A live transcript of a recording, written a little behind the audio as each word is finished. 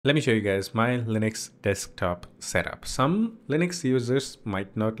Let me show you guys my Linux desktop setup. Some Linux users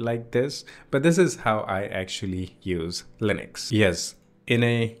might not like this, but this is how I actually use Linux. Yes, in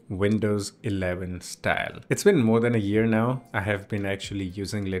a Windows 11 style. It's been more than a year now. I have been actually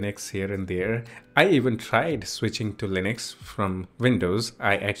using Linux here and there. I even tried switching to Linux from Windows.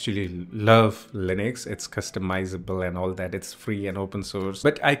 I actually love Linux. It's customizable and all that. It's free and open source.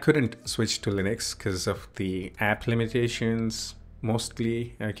 But I couldn't switch to Linux because of the app limitations.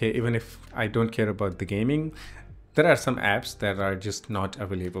 Mostly, okay, even if I don't care about the gaming, there are some apps that are just not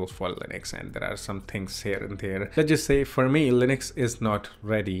available for Linux, and there are some things here and there. Let's just say for me, Linux is not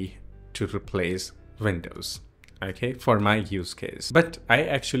ready to replace Windows, okay, for my use case. But I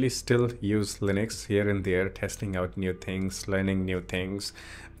actually still use Linux here and there, testing out new things, learning new things.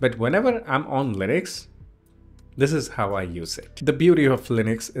 But whenever I'm on Linux, this is how I use it. The beauty of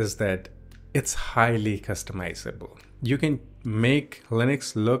Linux is that it's highly customizable. You can make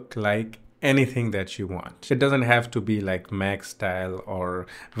Linux look like anything that you want. It doesn't have to be like Mac style or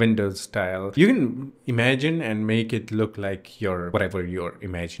Windows style. You can imagine and make it look like whatever you're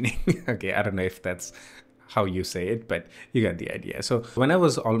imagining. Okay, I don't know if that's how you say it, but you got the idea. So when I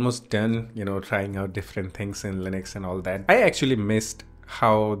was almost done, trying out different things in Linux and all that, I actually missed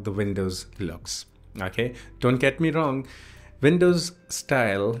how the Windows looks. Okay, don't get me wrong. Windows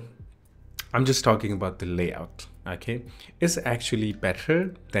style, I'm just talking about the layout, okay, is actually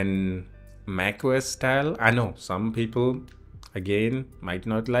better than macOS style. I know some people, again, might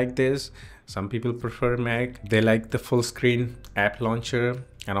not like this. Some people prefer Mac. They like the full screen app launcher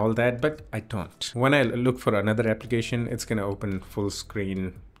and all that, but I don't. When I look for another application, it's gonna open full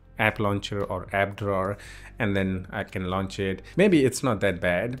screen app launcher or app drawer, and then I can launch it. Maybe it's not that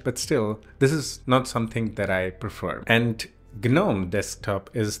bad, but still, this is not something that I prefer. And GNOME desktop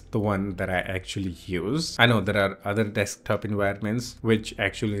is the one that I actually use. I know there are other desktop environments which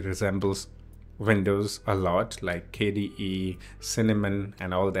actually resembles Windows a lot, like KDE, Cinnamon,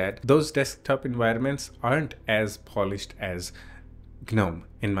 and all that. Those desktop environments aren't as polished as GNOME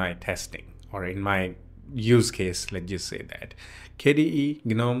in my testing or in my use case. Let's just say that KDE,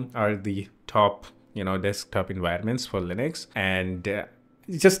 GNOME are the top, desktop environments for Linux. And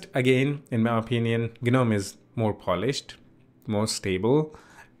just again, in my opinion, GNOME is more polished, more stable.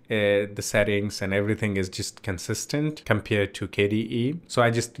 The settings and everything is just consistent compared to KDE. So I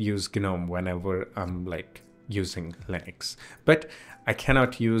just use GNOME whenever I'm like using Linux. But I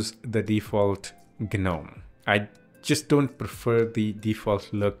cannot use the default GNOME. I just don't prefer the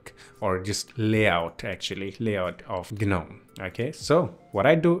default look or just layout of GNOME. Okay, so what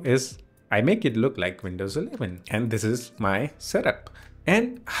I do is I make it look like Windows 11, and this is my setup.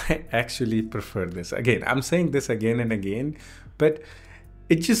 And I actually prefer this. Again, I'm saying this again and again, but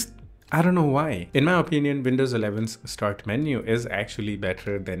it just, I don't know why. In my opinion, Windows 11's start menu is actually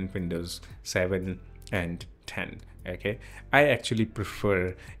better than Windows 7 and 10. Okay, I actually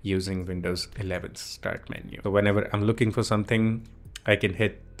prefer using Windows 11's start menu. So whenever I'm looking for something, I can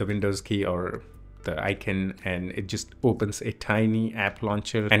hit the Windows key or the icon, and it just opens a tiny app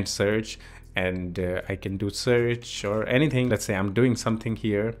launcher and search. And I can do search or anything. Let's say I'm doing something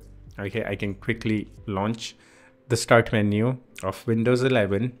here. Okay, I can quickly launch the start menu of Windows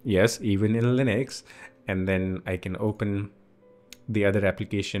 11. Yes, even in Linux. And then I can open the other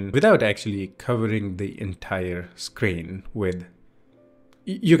application without actually covering the entire screen with,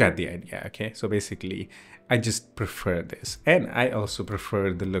 you got the idea. Okay, so basically I just prefer this. And I also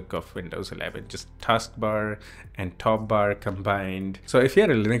prefer the look of Windows 11, just taskbar and top bar combined. So if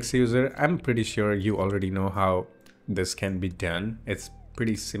you're a Linux user, I'm pretty sure you already know how this can be done. It's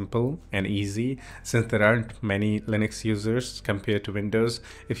pretty simple and easy since there aren't many Linux users compared to Windows.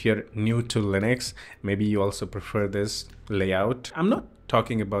 If you're new to Linux, maybe you also prefer this layout. I'm not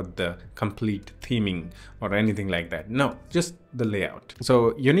talking about the complete theming or anything like that. No, just the layout.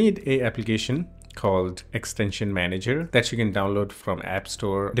 So you need a application called Extension Manager that you can download from App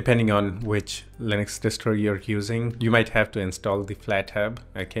Store. Depending on which Linux distro you're using, you might have to install the FlatHub.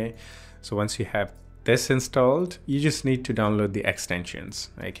 Okay, so once you have this installed, you just need to download the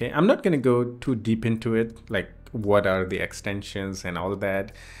extensions. Okay, I'm not going to go too deep into it, like what are the extensions and all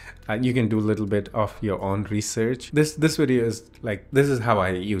that. You can do a little bit of your own research. This video is like, this is how I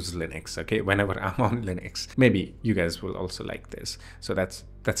use Linux. Okay, whenever I'm on Linux, maybe you guys will also like this. So that's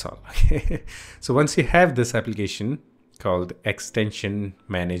all. Okay, so once you have this application called Extension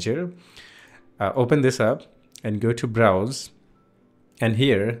Manager, open this up and go to Browse. And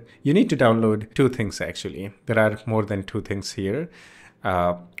here you need to download two things. Actually, there are more than two things here.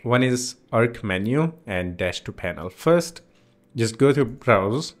 One is Arc Menu and Dash to Panel. First, just go to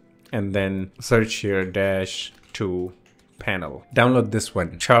Browse and then search here dash to panel. Download this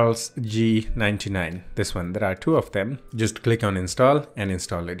one, Charles G99. This one, there are two of them. Just click on install and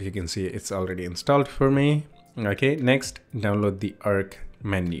install it. You can see it's already installed for me. Okay, next, download the Arc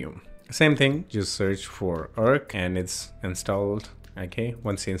menu. Same thing, just search for Arc and it's installed. Okay,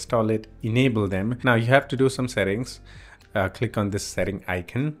 once you install it, enable them. Now you have to do some settings. Click on this setting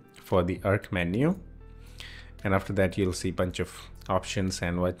icon for the Arc menu. And after that, you'll see a bunch of options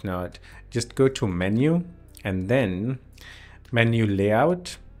and whatnot. Just go to menu and then menu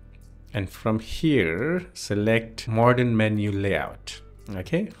layout. And from here, select modern menu layout.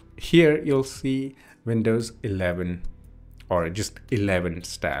 Okay, here you'll see Windows 11 or just 11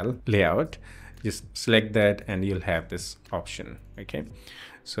 style layout. Just select that and you'll have this option. Okay,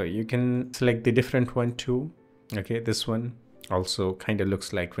 so you can select the different one too. Okay, this one also kind of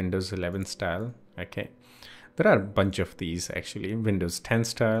looks like Windows 11 style. Okay, there are a bunch of these actually. Windows 10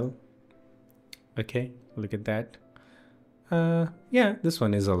 style. Okay, look at that. Yeah, this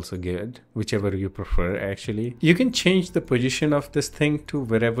one is also good, whichever you prefer. Actually, you can change the position of this thing to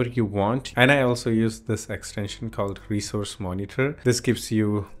wherever you want, and I also use this extension called Resource Monitor. This gives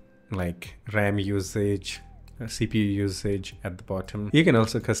you like RAM usage, CPU usage at the bottom. You can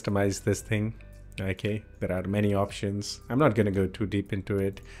also customize this thing. Okay, there are many options. I'm not gonna go too deep into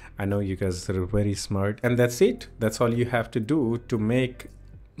it. I know you guys are very smart, and that's it. That's all you have to do to make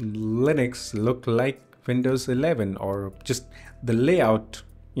Linux look like Windows 11, or just the layout,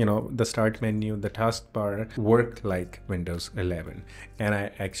 you know, the start menu, the taskbar work like Windows 11. And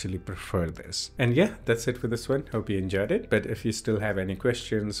I actually prefer this. And yeah, that's it for this one. Hope you enjoyed it. But if you still have any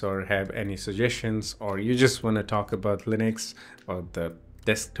questions or have any suggestions, or you just want to talk about Linux or the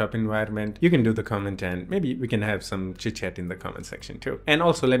desktop environment, you can do the comment and maybe we can have some chit chat in the comment section too. And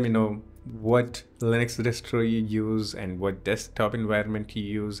also let me know what Linux distro you use and what desktop environment you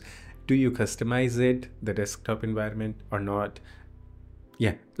use. Do you customize it, the desktop environment, or not?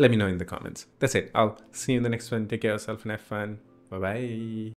 Yeah, let me know in the comments. That's it. I'll see you in the next one. Take care of yourself and have fun. Bye bye.